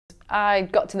I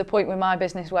got to the point with my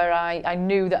business where I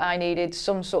knew that I needed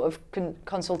some sort of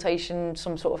consultation,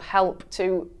 some sort of help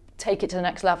to take it to the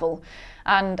next level.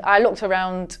 And I looked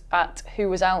around at who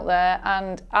was out there,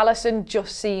 and Alison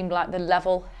just seemed like the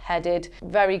level-headed,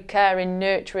 very caring,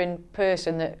 nurturing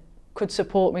person that could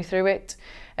support me through it.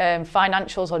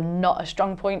 Financials are not a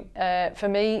strong point for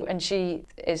me, and she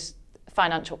is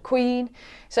financial queen.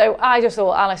 So I just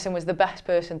thought Alison was the best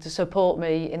person to support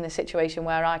me in the situation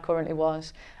where I currently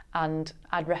was, and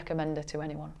I'd recommend her to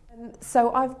anyone.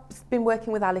 So I've been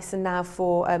working with Alison now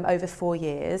for over 4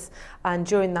 years, and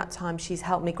during that time she's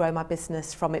helped me grow my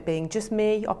business from it being just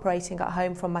me operating at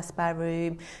home from my spare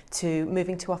room to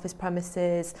moving to office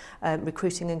premises,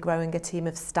 recruiting and growing a team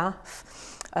of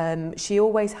staff. She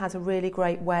always has a really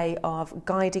great way of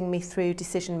guiding me through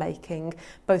decision making,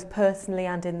 both personally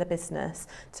and in the business,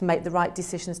 to make the right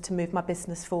decisions to move my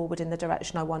business forward in the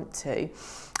direction I want to.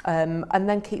 And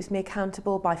then keeps me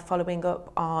accountable by following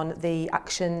up on the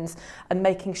actions and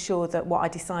making sure that what I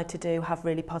decide to do have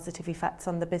really positive effects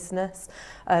on the business.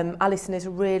 Alison is a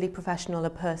really professional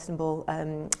and personable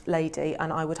lady,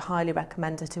 and I would highly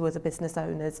recommend her to other business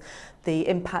owners. The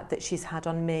impact that she's had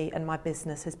on me and my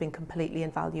business has been completely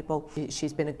invaluable.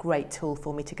 She's been a great tool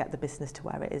for me to get the business to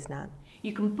where it is now.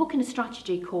 You can book in a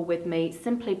strategy call with me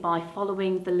simply by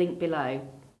following the link below.